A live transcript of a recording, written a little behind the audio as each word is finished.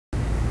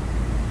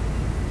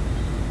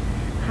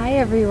Hi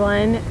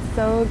everyone,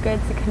 so good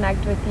to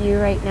connect with you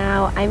right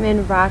now. I'm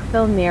in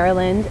Rockville,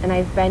 Maryland, and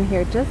I've been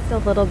here just a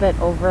little bit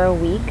over a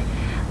week.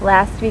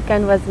 Last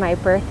weekend was my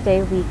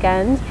birthday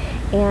weekend,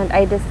 and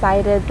I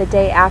decided the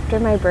day after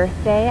my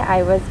birthday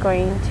I was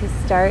going to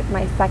start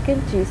my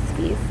second juice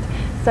feast.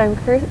 So I'm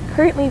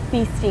currently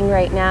feasting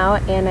right now,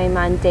 and I'm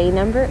on day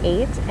number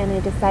 8, and I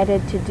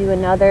decided to do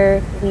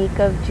another week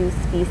of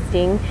juice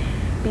feasting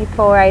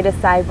before I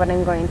decide what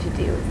I'm going to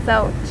do.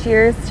 So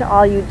cheers to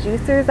all you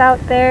juicers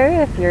out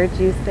there if you're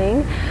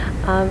juicing.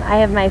 I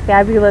have my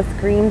fabulous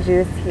green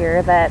juice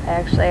here that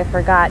actually I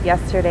forgot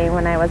yesterday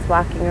when I was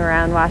walking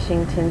around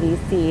Washington,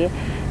 D.C.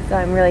 So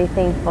I'm really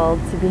thankful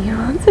to be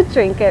able to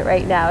drink it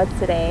right now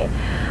today.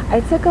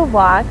 I took a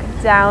walk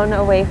down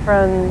away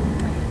from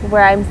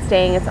where I'm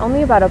staying. It's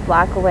only about a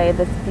block away,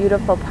 this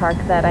beautiful park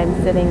that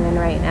I'm sitting in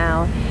right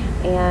now.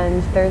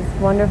 And there's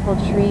wonderful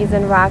trees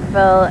in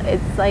Rockville.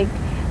 It's like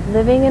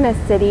living in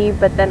a city,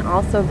 but then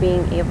also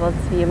being able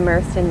to be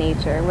immersed in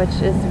nature, which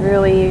is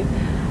really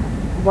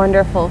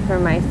wonderful for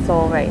my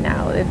soul right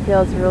now. It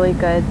feels really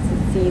good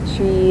to see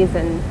trees.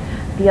 And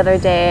the other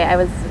day I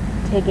was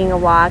taking a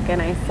walk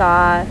and I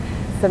saw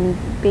some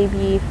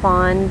baby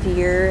fawn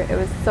deer. It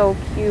was so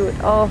cute.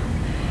 Oh,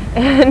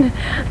 and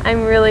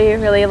I'm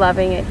really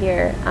loving it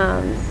here.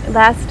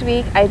 Last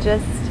week I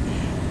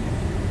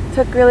just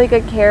took really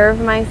good care of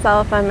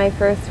myself on my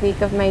first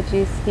week of my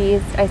juice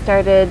feast. I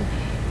started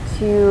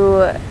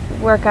to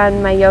work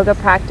on my yoga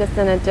practice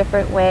in a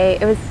different way.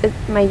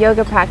 My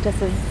yoga practice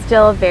is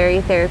still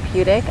very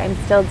therapeutic. I'm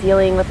still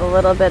dealing with a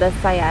little bit of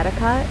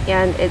sciatica,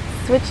 and it's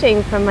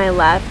switching from my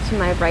left to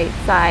my right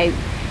side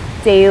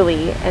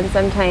daily and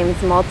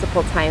sometimes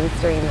multiple times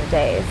during the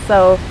day.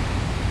 So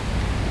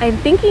I'm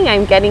thinking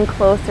I'm getting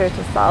closer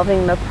to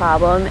solving the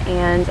problem,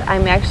 and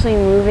I'm actually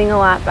moving a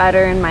lot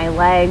better in my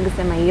legs,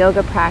 and my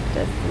yoga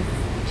practice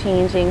is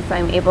changing, so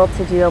I'm able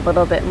to do a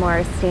little bit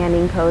more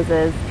standing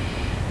poses,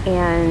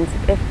 and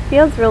it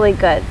feels really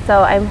good.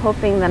 So I'm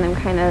hoping that I'm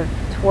kind of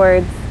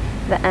towards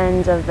the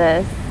end of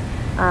this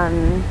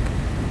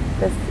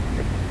this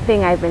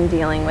thing I've been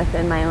dealing with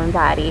in my own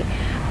body.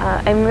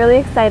 I'm really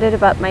excited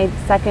about my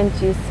second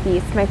juice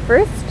feast. My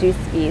first juice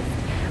feast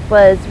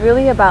was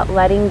really about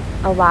letting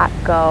a lot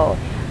go.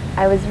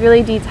 I was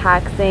really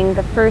detoxing.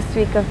 The first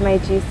week of my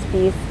juice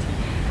feast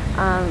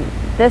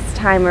this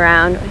time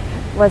around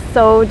was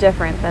so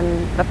different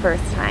than the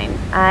first time.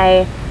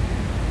 I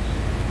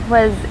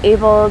was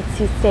able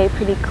to stay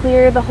pretty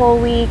clear the whole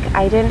week.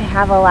 I didn't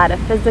have a lot of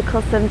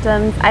physical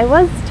symptoms. I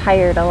was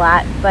tired a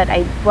lot, but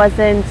I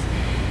wasn't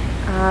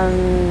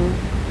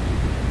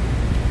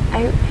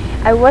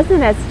I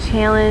wasn't as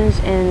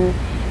challenged in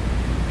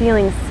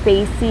feeling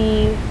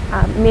spacey,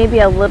 maybe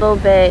a little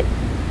bit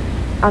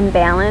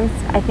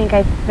unbalanced. I think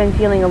I've been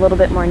feeling a little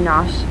bit more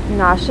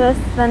nauseous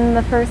than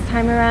the first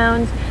time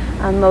around.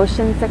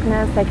 Motion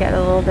sickness, I get a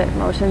little bit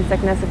motion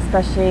sickness,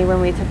 especially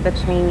when we took the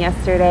train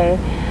yesterday.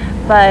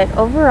 But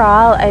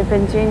overall, I've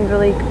been doing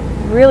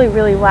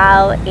really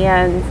well,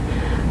 and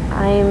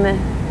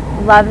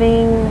I'm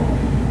loving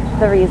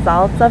the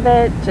results of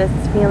it, just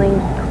feeling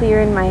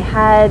clear in my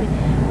head,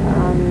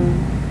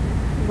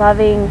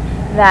 loving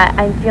that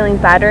I'm feeling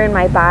better in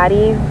my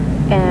body,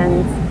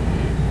 and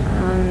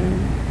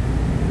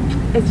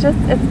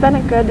it's been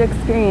a good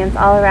experience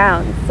all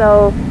around.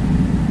 So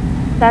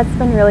that's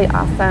been really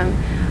awesome.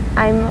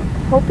 I'm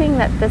hoping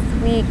that this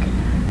week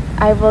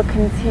I will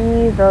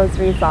continue those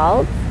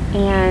results,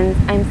 and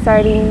I'm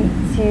starting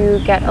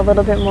to get a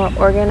little bit more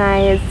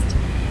organized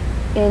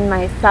in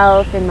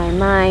myself, in my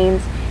mind,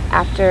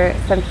 after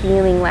some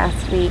healing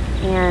last week,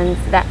 and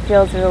that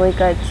feels really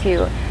good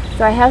too.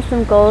 So I have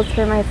some goals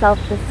for myself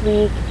this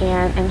week,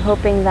 and I'm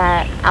hoping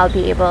that I'll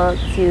be able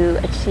to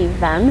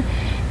achieve them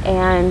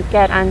and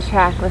get on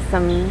track with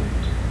some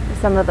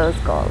of those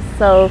goals.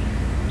 So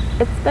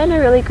it's been a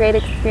really great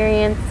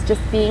experience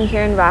just being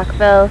here in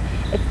Rockville.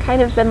 It's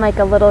kind of been like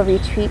a little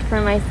retreat for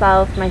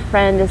myself. My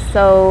friend is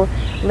so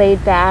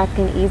laid back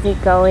and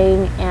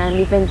easygoing, and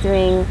we've been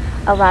doing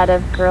a lot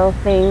of girl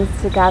things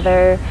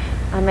together.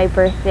 On my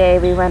birthday,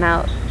 we went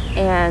out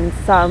and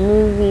saw a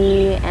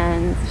movie,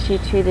 and she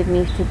treated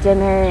me to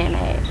dinner, and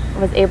I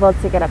was able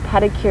to get a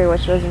pedicure,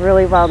 which was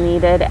really well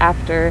needed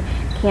after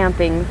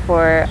camping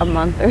for a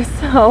month or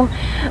so.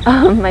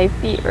 My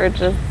feet were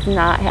just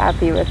not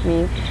happy with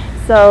me.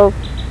 So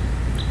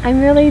I'm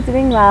really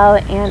doing well,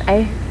 and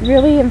I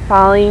really am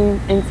falling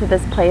into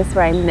this place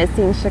where I'm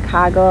missing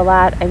Chicago a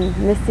lot. I'm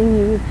missing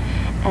you,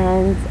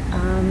 and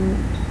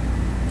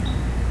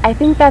I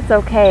think that's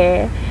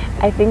okay.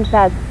 I think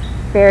that's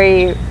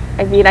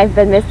I've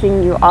been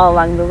missing you all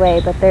along the way,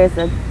 but there's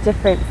a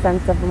different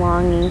sense of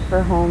longing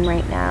for home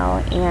right now,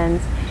 and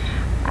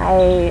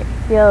I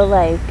feel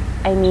like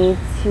I need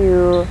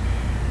to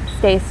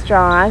stay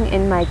strong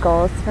in my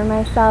goals for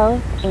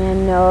myself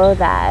and know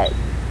that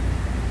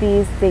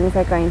these things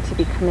are going to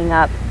be coming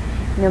up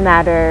no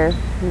matter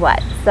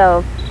what.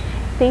 So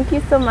thank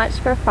you so much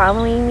for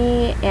following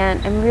me, and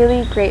I'm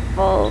really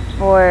grateful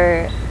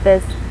for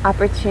this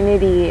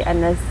opportunity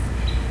and this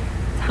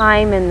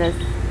time and this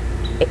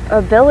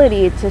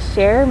ability to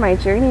share my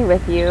journey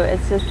with you.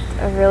 It's just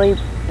a really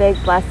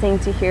big blessing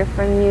to hear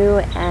from you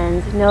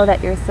and know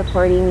that you're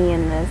supporting me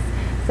in this.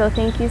 So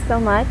thank you so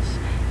much,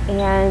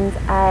 and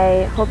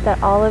I hope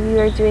that all of you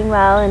are doing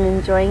well and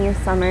enjoying your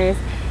summers,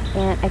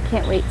 and I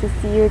can't wait to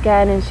see you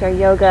again and share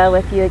yoga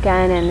with you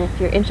again, and if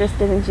you're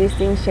interested in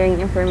juicing, sharing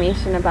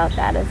information about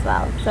that as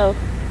well. So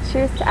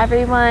cheers to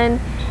everyone,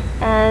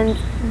 and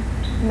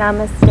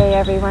namaste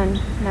everyone.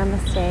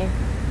 Namaste.